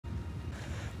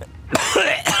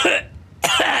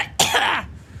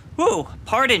Whew,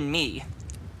 pardon me.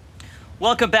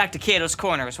 Welcome back to Kato's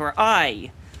Corners, where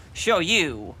I show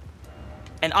you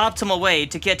an optimal way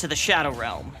to get to the Shadow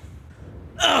Realm.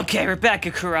 Okay, we're back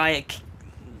at Karaya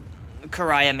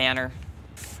Manor.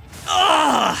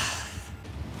 Ugh!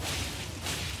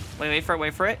 Wait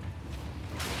for it.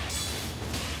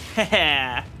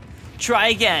 Haha. Try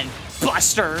again,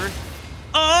 Buster.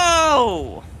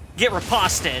 Oh! Get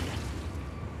riposted.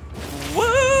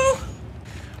 Woo!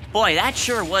 Boy, that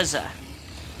sure was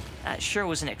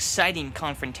an exciting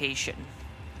confrontation.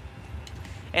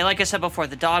 Hey, like I said before,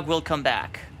 the dog will come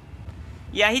back.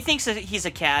 Yeah, he thinks that he's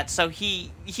a cat, so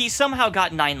he somehow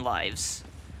got 9 lives.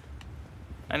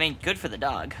 I mean, good for the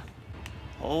dog.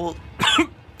 Oh.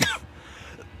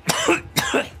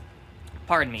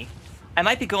 Pardon me. I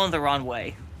might be going the wrong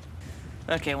way.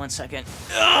 Okay, 1 second.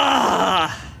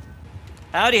 Ugh!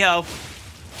 Howdy ho.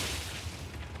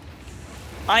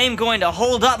 I am going to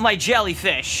hold up my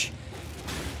jellyfish.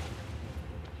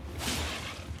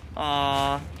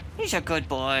 Aw, he's a good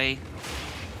boy.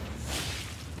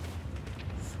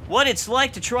 What it's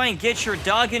like to try and get your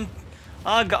dog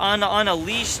on a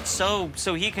leash so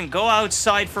he can go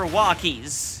outside for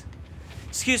walkies.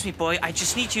 Excuse me, boy, I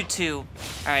just need you to...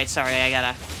 Alright, sorry, I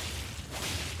gotta...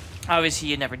 Obviously,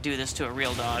 you'd never do this to a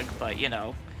real dog, but, you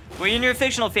know. We're in your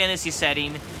fictional fantasy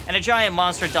setting, and a giant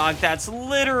monster dog that's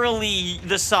literally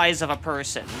the size of a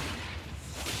person.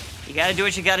 You gotta do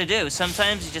what you gotta do.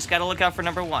 Sometimes you just gotta look out for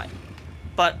number 1.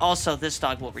 But also, this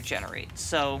dog will regenerate,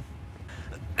 so...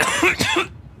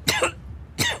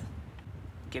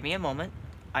 Give me a moment.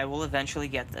 I will eventually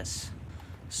get this.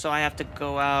 So I have to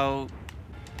go out...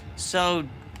 So,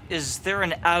 is there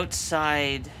an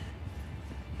outside...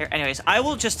 Here, anyways, I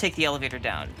will just take the elevator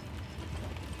down.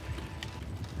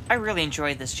 I really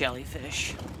enjoyed this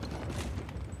jellyfish.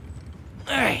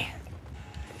 Alright.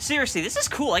 Seriously, this is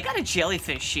cool. I got a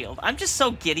jellyfish shield. I'm just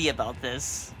so giddy about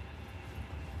this.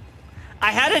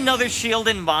 I had another shield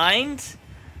in mind.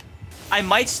 I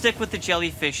might stick with the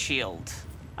jellyfish shield.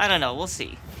 I don't know. We'll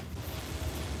see.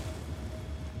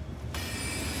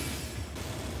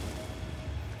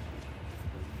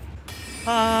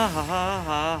 Ha ha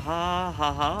ha ha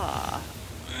ha ha.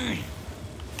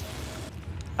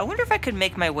 I wonder if I could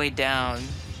make my way down.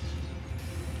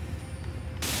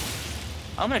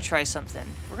 I'm gonna try something.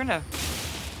 We're gonna...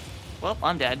 Well,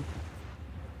 I'm dead.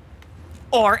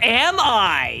 Or am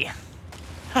I?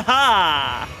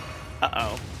 Haha!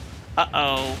 Uh-oh.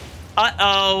 Uh-oh.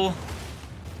 Uh-oh.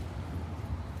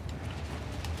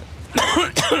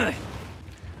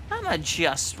 I'm gonna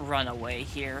just run away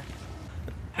here.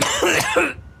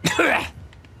 Ooh, got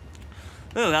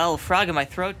a little frog in my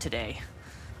throat today.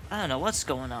 I don't know what's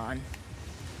going on.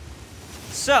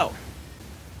 So,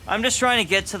 I'm just trying to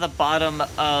get to the bottom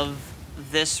of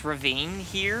this ravine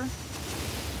here.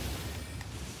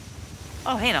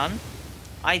 Oh, hang on.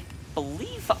 I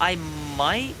believe I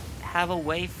might have a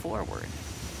way forward.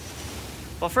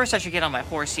 Well, first I should get on my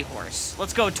horsey horse.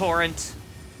 Let's go, Torrent.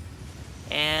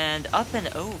 And up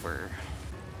and over.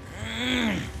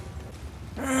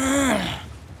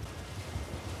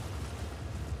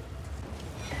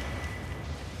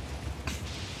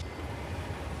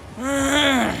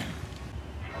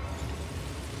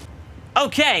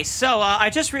 Okay, so I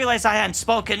just realized I hadn't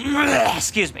spoken.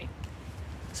 Excuse me.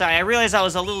 Sorry, I realized I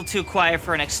was a little too quiet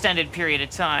for an extended period of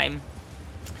time.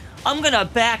 I'm gonna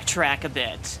backtrack a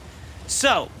bit.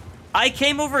 So, I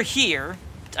came over here.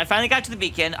 I finally got to the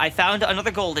beacon. I found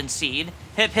another golden seed.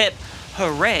 Hip hip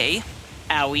hooray.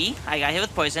 Owie. I got hit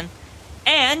with poison.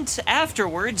 And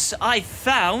afterwards, I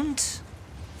found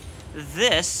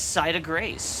this site of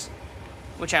grace,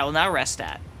 which I will now rest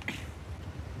at.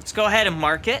 Let's go ahead and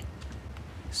mark it.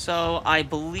 So, I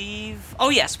believe... Oh,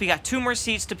 yes, we got 2 more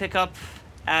seats to pick up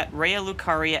at Rhea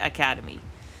Lucaria Academy.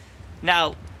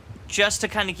 Now, just to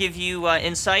kind of give you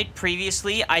insight,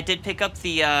 previously, I did pick up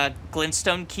the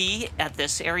glintstone key at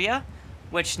this area,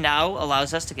 which now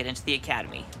allows us to get into the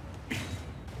academy.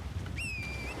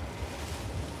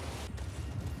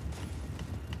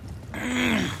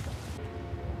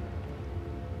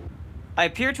 I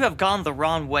appear to have gone the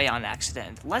wrong way on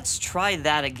accident. Let's try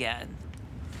that again.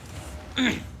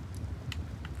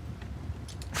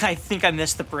 I think I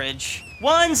missed the bridge.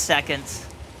 1 second.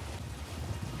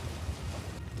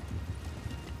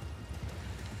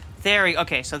 There we go.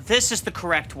 Okay, so this is the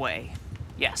correct way.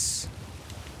 Yes.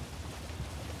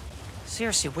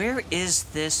 Seriously, where is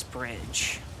this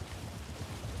bridge?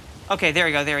 Okay, there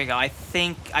we go, there we go. I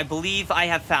believe I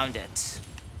have found it.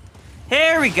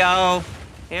 Here we go.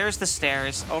 Here's the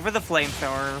stairs. Over the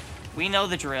flamethrower. We know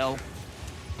the drill.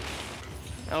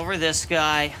 Over this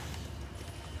guy.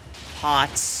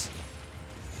 pots.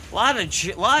 Lot of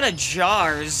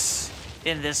jars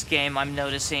in this game, I'm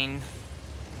noticing.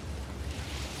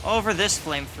 Over this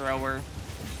flamethrower.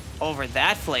 Over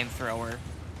that flamethrower.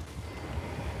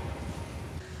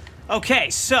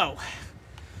 Okay, so.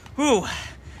 Whew.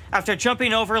 After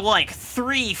jumping over like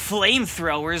 3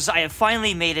 flamethrowers, I have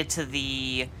finally made it to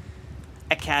the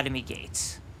Academy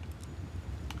Gates.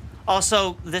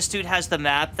 Also, this dude has the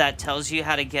map that tells you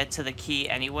how to get to the key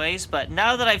anyways, but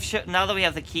now that now that we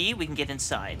have the key, we can get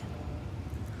inside.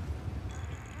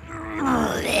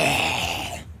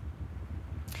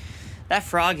 That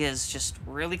frog is just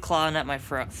really clawing at my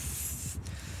throat.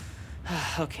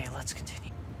 Okay, let's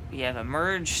continue. We have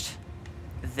emerged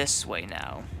this way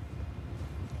now.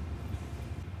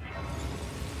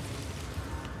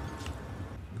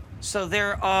 So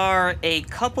there are a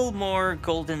couple more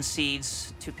golden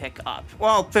seeds to pick up.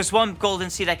 Well, there's one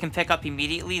golden seed I can pick up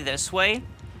immediately this way.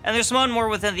 And there's one more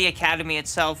within the academy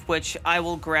itself, which I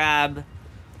will grab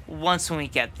once when we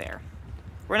get there.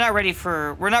 We're not ready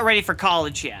for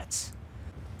college yet.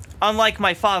 Unlike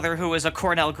my father, who is a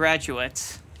Cornell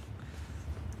graduate,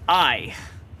 I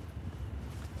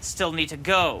still need to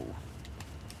go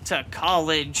to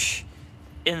college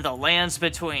in the lands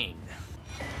between.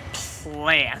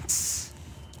 Plants.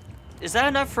 Is that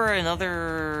enough for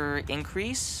another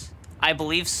increase? I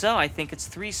believe so. I think it's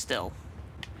 3 still.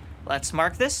 Let's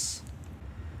mark this.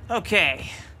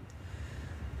 Okay.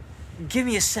 Give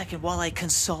me a second while I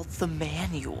consult the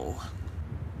manual.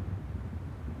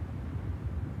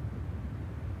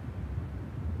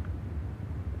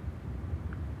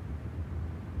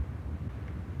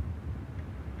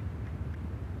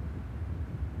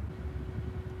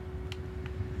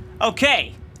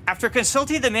 Okay. After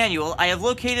consulting the manual, I have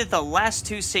located the last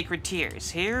 2 sacred tiers.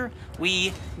 Here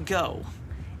we go.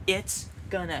 It's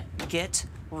gonna get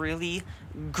really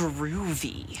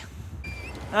groovy.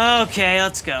 Okay,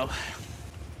 let's go.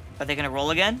 Are they gonna roll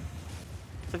again?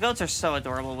 The goats are so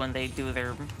adorable when they do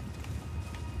their...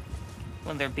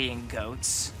 when they're being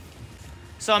goats.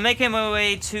 So I'm making my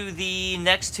way to the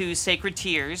next 2 sacred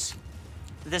tiers.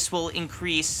 This will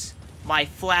increase my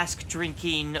flask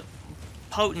drinking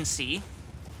potency.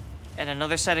 And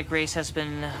another set of grace has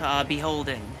been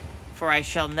beholden, for I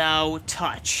shall now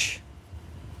touch.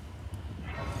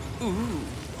 Ooh.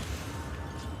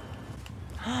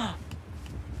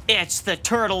 It's the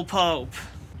Turtle Pope.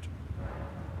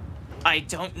 I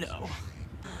don't know.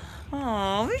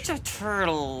 Oh, it's a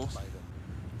turtle.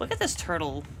 Look at this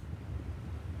turtle.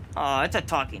 Oh, it's a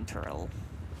talking turtle.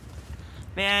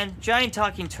 Man, giant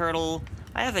talking turtle.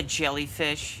 I have a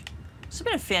jellyfish. This has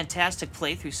been a fantastic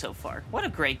playthrough so far. What a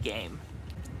great game.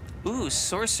 Ooh,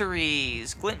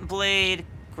 sorceries. Glint Blade,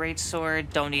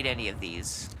 Greatsword. Don't need any of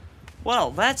these.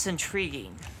 Well, that's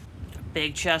intriguing.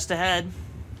 Big chest ahead.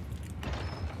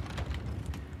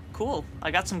 Cool.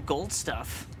 I got some gold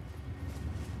stuff.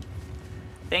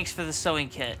 Thanks for the sewing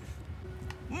kit.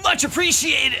 Much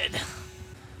appreciated!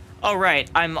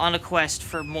 Alright, I'm on a quest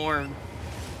for more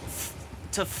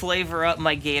to flavor up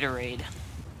my Gatorade.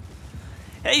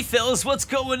 Hey, fellas, what's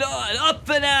going on? Up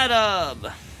and at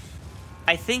 'em!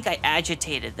 I think I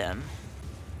agitated them.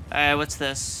 Alright, what's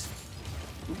this?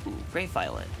 Ooh, Gray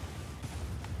Violet.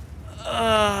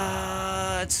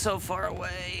 It's so far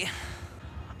away.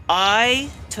 I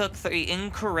took the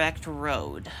incorrect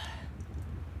road.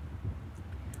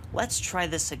 Let's try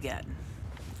this again.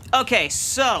 Okay,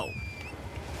 so...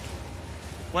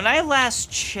 when I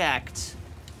last checked,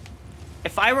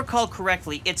 if I recall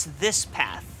correctly, it's this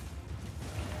path.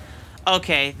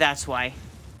 Okay, that's why.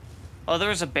 Oh, there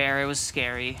was a bear. It was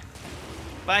scary.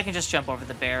 But I can just jump over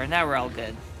the bear, and now we're all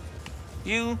good.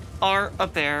 You are a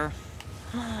bear.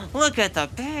 Look at the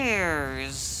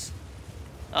bears.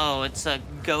 Oh, it's a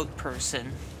goat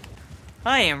person.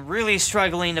 I am really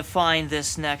struggling to find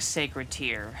this next sacred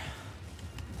tier.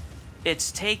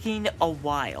 It's taking a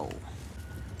while.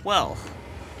 Well,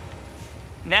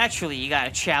 naturally, you gotta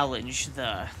challenge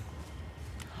the...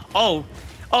 Oh,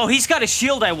 he's got a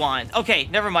shield I want. Okay,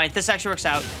 never mind. This actually works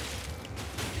out.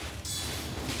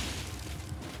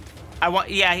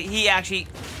 Yeah, he actually...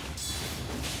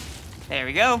 There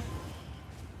we go.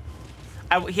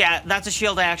 Yeah, that's a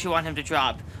shield I actually want him to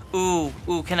drop. Ooh,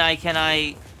 can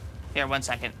I... Here, 1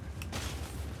 second.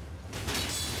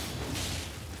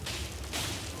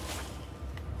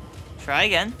 Try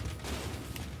again.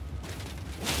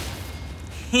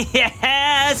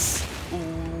 Yes!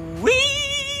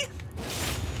 Whee!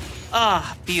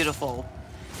 Ah, beautiful.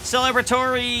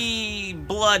 Celebratory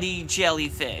bloody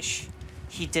jellyfish.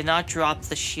 He did not drop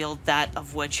the shield, that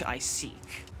of which I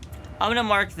seek. I'm gonna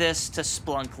mark this to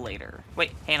Splunk later.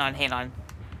 Wait, hang on.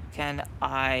 Can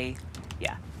I...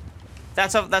 Yeah.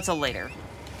 That's a later.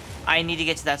 I need to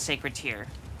get to that sacred tier.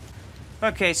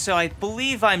 Okay, so I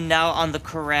believe I'm now on the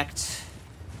correct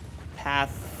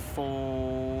path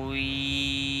for...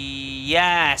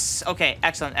 Yes! Okay,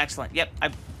 excellent, excellent. Yep,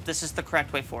 this is the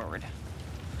correct way forward.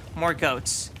 More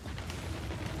goats.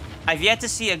 I've yet to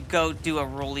see a goat do a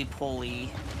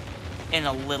roly-poly in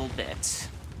a little bit.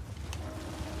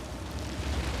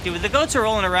 Dude, when the goats are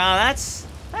rolling around, that's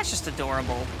just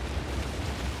adorable.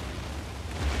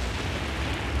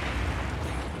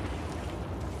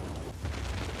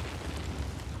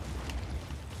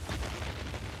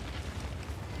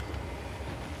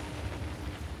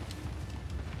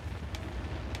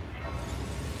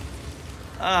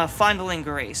 Fondling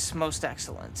Grace. Most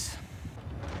excellent.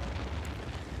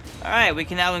 Alright, we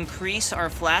can now increase our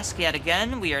flask yet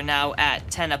again. We are now at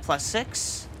 10 at plus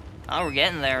 6. Oh, we're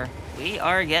getting there. We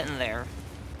are getting there.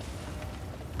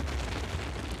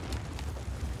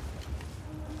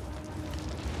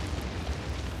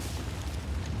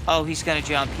 Oh, he's gonna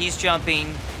jump. He's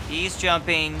jumping. He's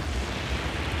jumping.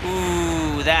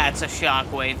 Ooh, that's a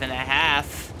shockwave and a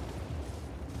half.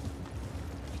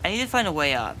 I need to find a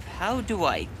way up. How do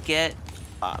I get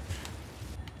up?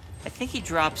 I think he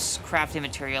drops crafting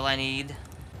material I need.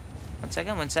 1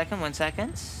 second, 1 second, 1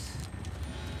 second.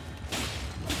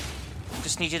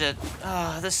 Just need you to...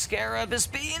 Oh, the scarab is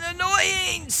being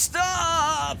annoying!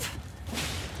 Stop!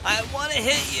 I want to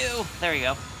hit you! There you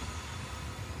go.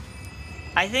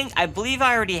 I believe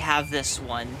I already have this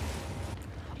one.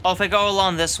 Oh, if I go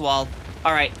along this wall.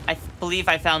 Alright, I believe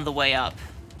I found the way up.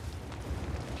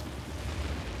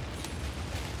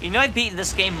 You know, I've beaten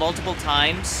this game multiple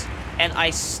times, and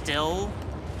I still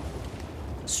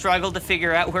struggle to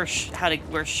figure out where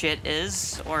shit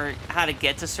is, or how to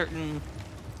get to certain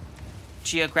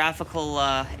geographical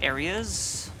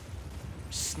areas.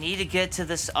 Just need to get to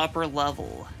this upper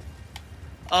level.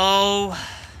 Oh,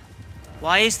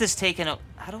 why is this taking a...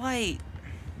 How do I...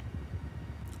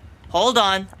 Hold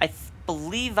on, I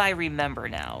believe I remember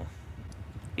now.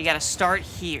 We gotta start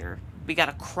here. We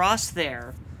gotta cross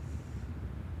there.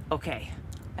 Okay,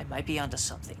 I might be onto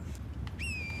something.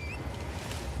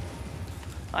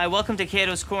 Hi, welcome to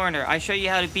Kato's Corner. I show you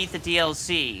how to beat the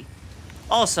DLC.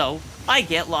 Also, I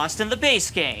get lost in the base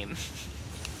game.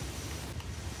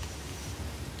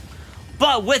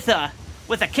 But with a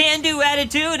can-do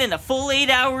attitude and a full 8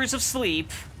 hours of sleep,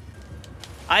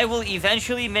 I will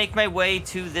eventually make my way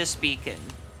to this beacon.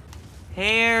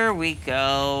 Here we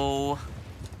go.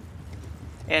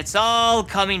 It's all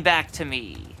coming back to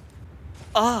me.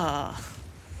 Ooh,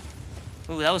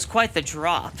 that was quite the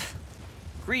drop.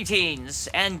 Greetings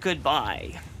and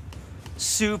goodbye.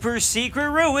 Super secret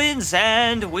ruins,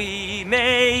 and we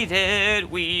made it.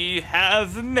 We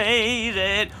have made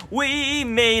it. We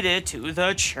made it to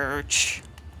the church.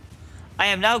 I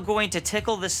am now going to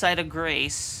tickle the site of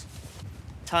grace.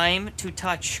 Time to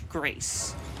touch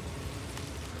grace.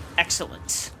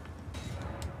 Excellent.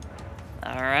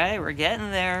 Alright, we're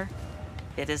getting there.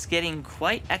 It is getting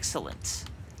quite excellent.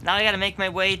 Now I gotta make my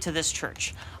way to this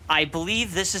church. I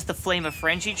believe this is the Flame of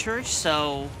Frenzy Church,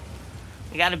 so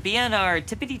we gotta be on our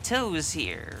tippity toes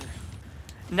here.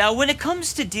 Now, when it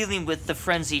comes to dealing with the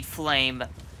Frenzied Flame,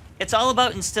 it's all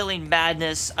about instilling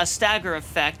madness, a stagger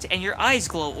effect, and your eyes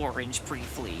glow orange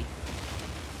briefly.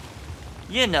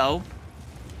 You know,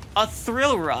 a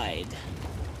thrill ride,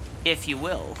 if you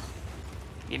will.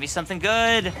 Give me something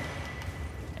good.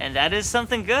 And that is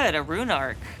something good, a rune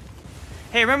arc.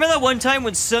 Hey, remember that one time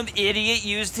when some idiot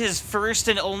used his first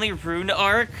and only rune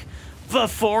arc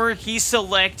before he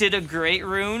selected a great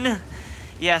rune?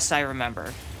 Yes, I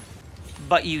remember.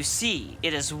 But you see,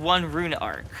 it is one rune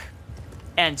arc.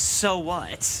 And so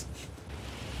what?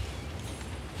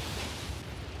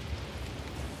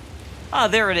 Ah,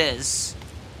 there it is.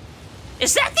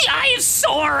 Is that the Eye of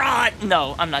Sauron?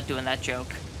 No, I'm not doing that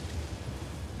joke.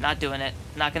 Not doing it.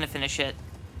 Not gonna finish it.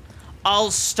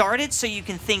 I'll start it so you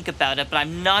can think about it, but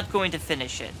I'm not going to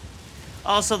finish it.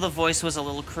 Also, the voice was a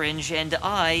little cringe, and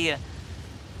I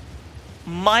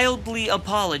mildly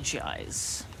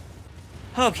apologize.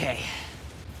 Okay.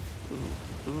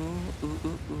 Ooh,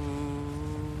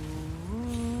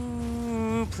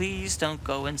 please don't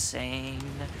go insane.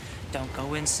 Don't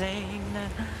go insane.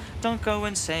 Don't go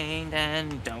insane,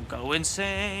 and don't go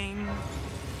insane.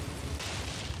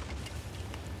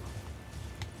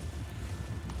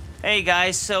 Hey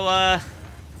guys, so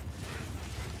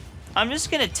I'm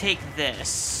just gonna take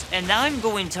this, and now I'm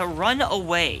going to run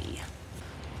away.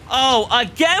 Oh,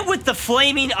 again with the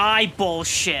flaming eye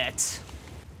bullshit.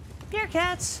 Beer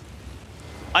cats.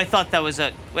 I thought that was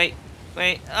a... Wait,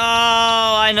 Wait. Oh,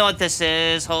 I know what this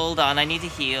is. Hold on. I need to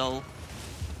heal.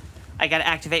 I gotta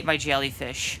activate my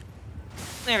jellyfish.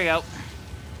 There we go.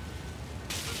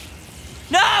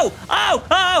 No! Oh! Oh!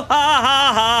 Ha!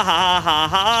 Ha! Ha! Ha! Ha!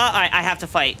 Ha! Alright, I have to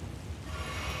fight.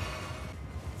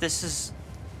 This is...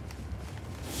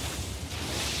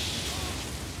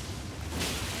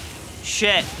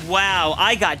 Shit. Wow,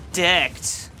 I got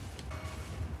dicked.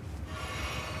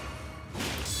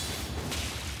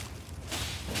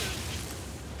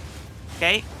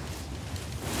 Okay.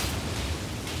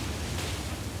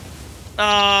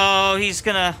 Oh, he's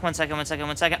gonna... One second.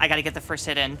 I gotta get the first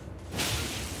hit in.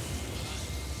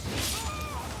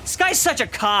 This guy's such a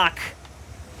cock.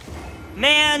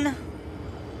 Man.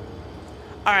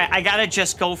 Alright, I gotta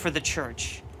just go for the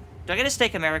church. Do I get a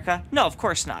Steak America? No, of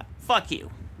course not. Fuck you.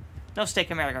 No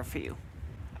Steak America for you.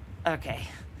 Okay.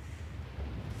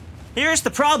 Here's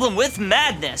the problem with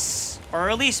madness.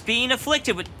 Or at least being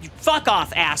afflicted with... Fuck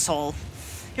off, asshole.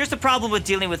 Here's the problem with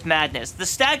dealing with madness. The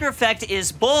stagger effect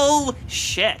is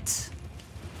bullshit.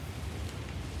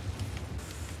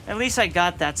 At least I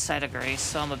got that side of grace,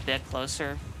 so I'm a bit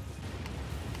closer.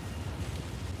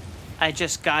 I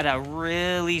just gotta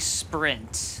really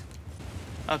sprint.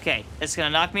 Okay, it's gonna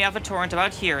knock me off a torrent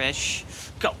about here-ish.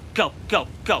 Go, go, go,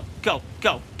 go, go,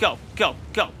 go, go, go,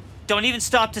 go. Don't even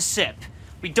stop to sip.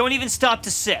 We don't even stop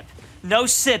to sip. No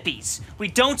sippies. We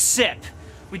don't sip.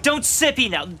 We don't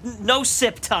sippy now. No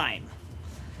sip time.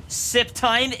 Sip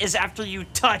time is after you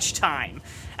touch time.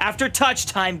 After touch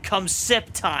time comes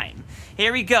sip time.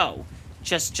 Here we go.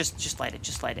 Just light it.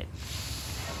 Just light it.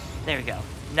 There we go.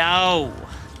 Now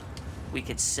we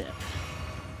could sip.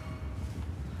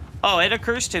 Oh, it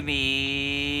occurs to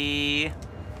me...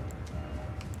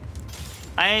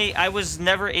 I was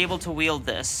never able to wield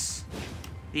this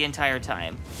the entire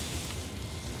time.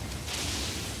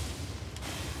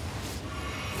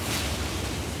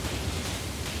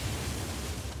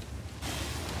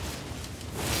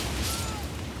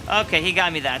 Okay, he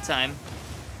got me that time.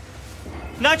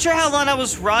 Not sure how long I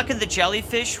was rocking the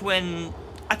jellyfish when...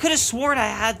 I could have sworn I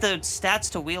had the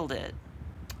stats to wield it.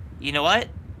 You know what?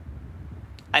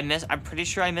 I'm pretty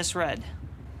sure I misread.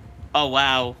 Oh,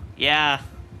 wow. Yeah.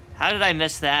 How did I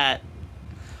miss that?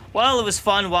 Well, it was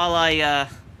fun while I,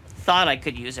 thought I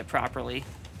could use it properly.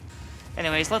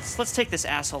 Anyways, let's take this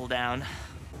asshole down.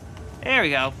 There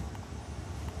we go.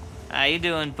 How you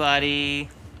doing, buddy?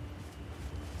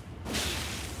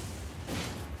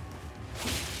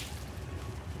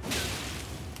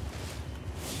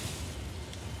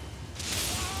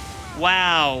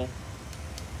 Wow.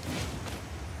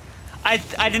 I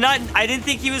didn't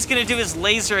think he was gonna do his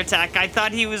laser attack. I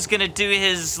thought he was gonna do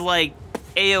his, like,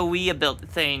 AoE ability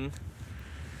thing.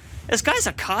 This guy's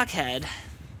a cockhead.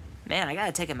 Man, I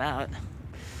gotta take him out.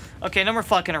 Okay, no more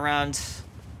fucking around.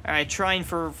 Alright, trying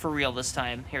for real this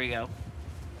time. Here we go.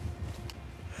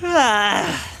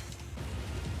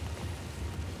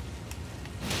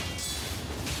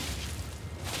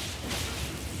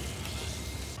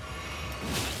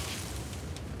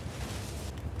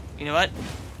 You know what?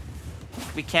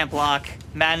 We can't block.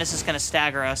 Madness is gonna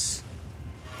stagger us.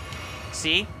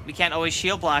 See? We can't always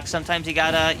shield block. Sometimes you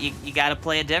gotta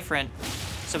play it different.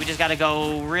 So we just gotta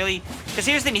go really... Because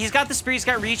here's the thing, he's got the speed, he's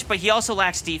got reach, but he also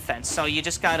lacks defense. So you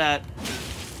just gotta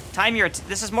time your...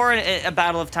 This is more a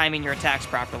battle of timing your attacks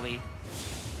properly.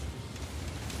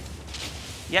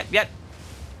 Yep.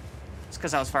 It's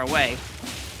because I was far away.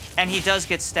 And he does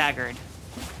get staggered.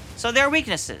 So there are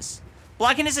weaknesses.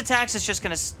 Blocking his attacks is just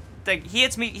gonna... He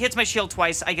hits my shield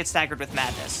twice, I get staggered with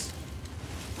madness.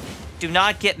 Do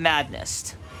not get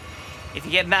madnessed. If you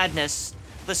get madness,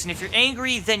 listen, if you're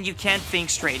angry, then you can't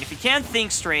think straight. If you can't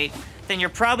think straight, then you're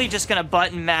probably just gonna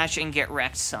button mash and get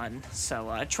wrecked, son.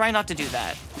 So, try not to do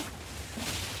that.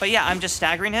 But yeah, I'm just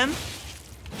staggering him.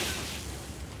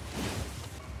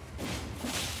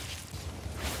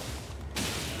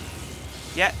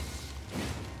 Yeah.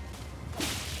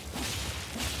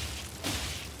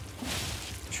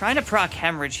 Trying to proc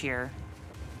hemorrhage here.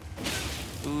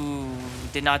 Ooh,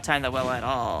 did not time that well at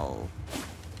all.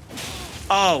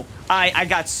 Oh, I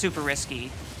got super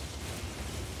risky.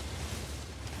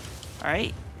 All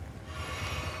right.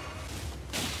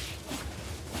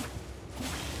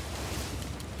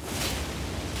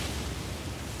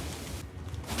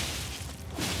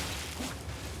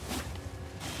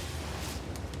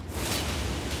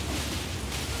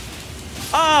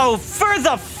 Oh, for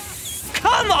the...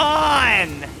 Come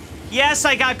on! Yes,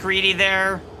 I got greedy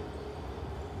there.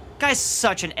 Guy's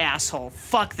such an asshole.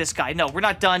 Fuck this guy. No, we're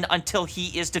not done until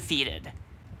he is defeated.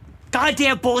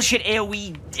 Goddamn bullshit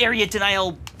AoE area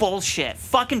denial bullshit.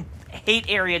 Fucking hate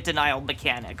area denial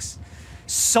mechanics.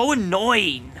 So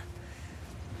annoying.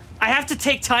 I have to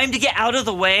take time to get out of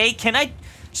the way. Can I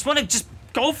just want to just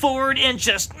go forward and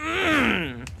just...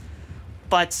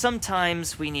 But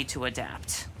sometimes we need to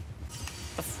adapt.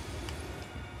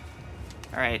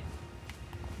 Alright.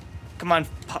 Come on,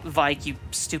 Vike, you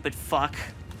stupid fuck.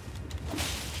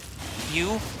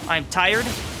 You? I'm tired?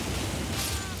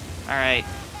 Alright.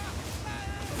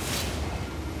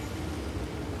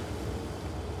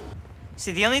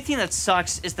 See, the only thing that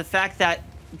sucks is the fact that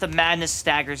the madness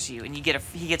staggers you and he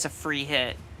gets a free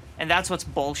hit. And that's what's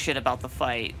bullshit about the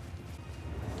fight.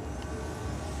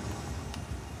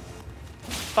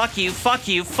 Fuck you, fuck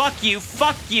you, fuck you,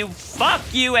 fuck you, fuck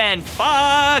you, and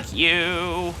fuck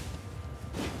you.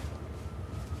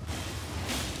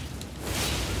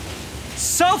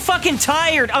 So fucking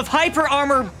tired of hyper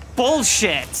armor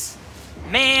bullshit.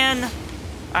 Man.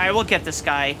 Alright, we'll get this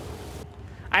guy.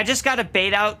 I just gotta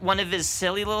bait out one of his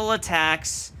silly little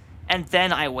attacks, and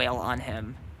then I wail on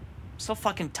him. I'm so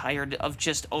fucking tired of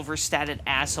just overstated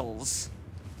assholes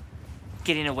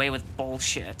getting away with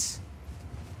bullshit.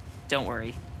 Don't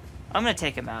worry. I'm gonna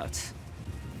take him out.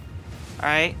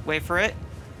 Alright, wait for it.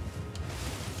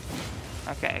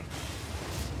 Okay.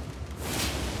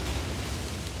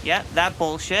 Yeah, that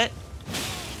bullshit.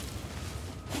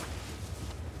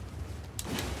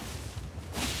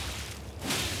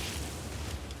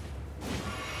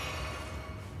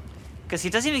 Because he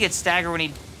doesn't even get staggered when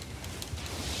he...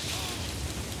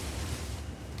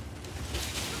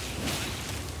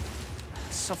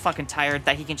 So fucking tired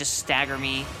that he can just stagger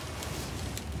me.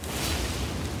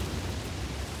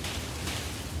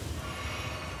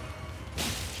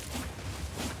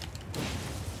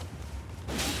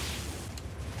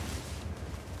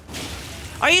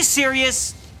 Are you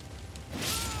serious?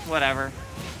 Whatever.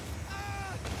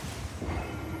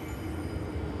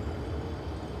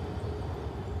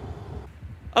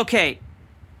 Okay.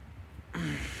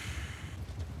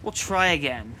 We'll try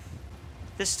again.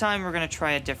 This time we're gonna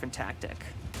try a different tactic.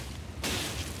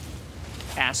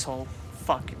 Asshole.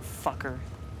 Fucking fucker.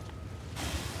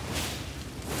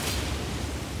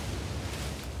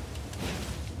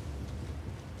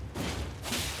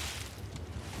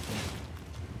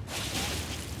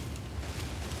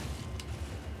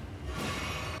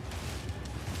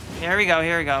 Here we go,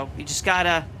 here we go. You just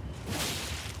gotta...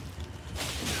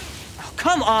 Oh,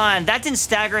 come on! That didn't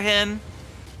stagger him.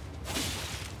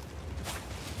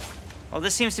 Well,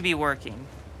 this seems to be working.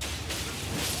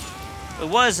 It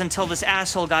was until this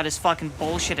asshole got his fucking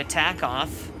bullshit attack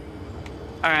off.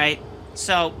 Alright,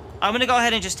 so I'm gonna go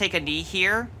ahead and just take a knee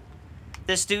here.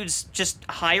 This dude's just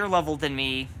higher level than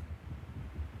me.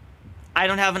 I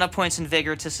don't have enough points in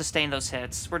vigor to sustain those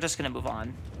hits. We're just gonna move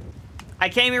on. I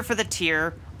came here for the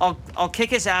tier. I'll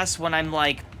kick his ass when I'm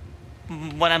like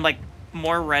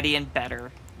more ready and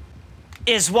better.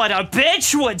 Is what a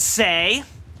bitch would say.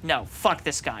 No, fuck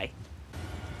this guy.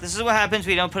 This is what happens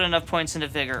when you don't put enough points into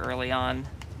vigor early on.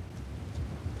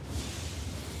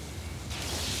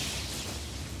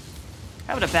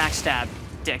 How about a backstab,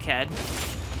 dickhead?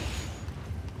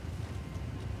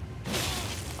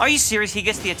 Are you serious? He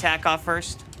gets the attack off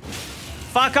first?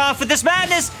 Fuck off with this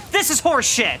madness! This is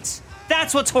horseshit!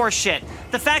 That's what's horseshit.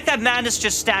 The fact that madness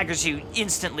just staggers you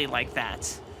instantly like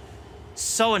that.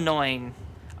 So annoying.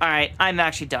 Alright, I'm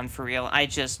actually done for real.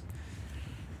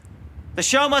 The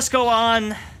show must go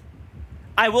on.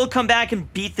 I will come back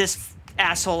and beat this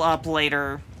asshole up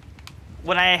later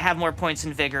when I have more points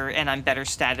in vigor and I'm better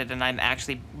statted and I'm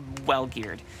actually well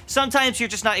geared. Sometimes you're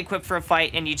just not equipped for a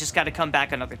fight and you just gotta come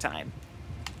back another time.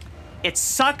 It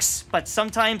sucks, but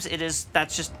sometimes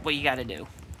that's just what you gotta do.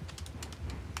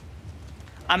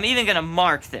 I'm even gonna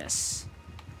mark this.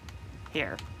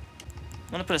 Here.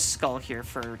 I'm gonna put a skull here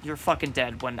for you're fucking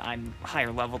dead when I'm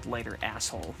higher leveled later,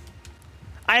 asshole.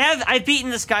 I've beaten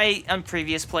this guy on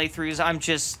previous playthroughs.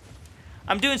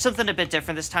 I'm doing something a bit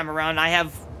different this time around. I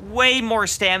have way more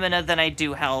stamina than I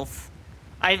do health.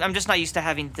 I'm just not used to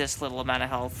having this little amount of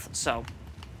health, so.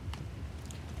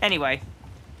 Anyway.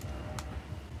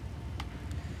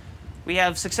 We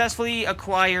have successfully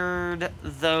acquired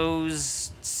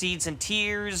those seeds and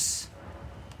tears.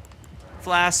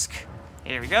 Flask.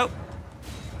 Here we go.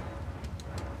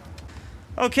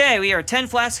 Okay, we are 10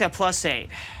 flasks at +8.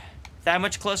 That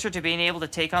much closer to being able to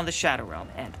take on the Shadow Realm.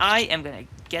 And I am gonna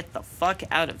get the fuck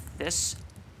out of this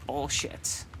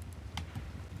bullshit.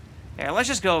 Here, let's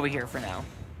just go over here for now.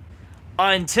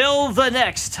 Until the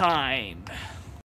next time.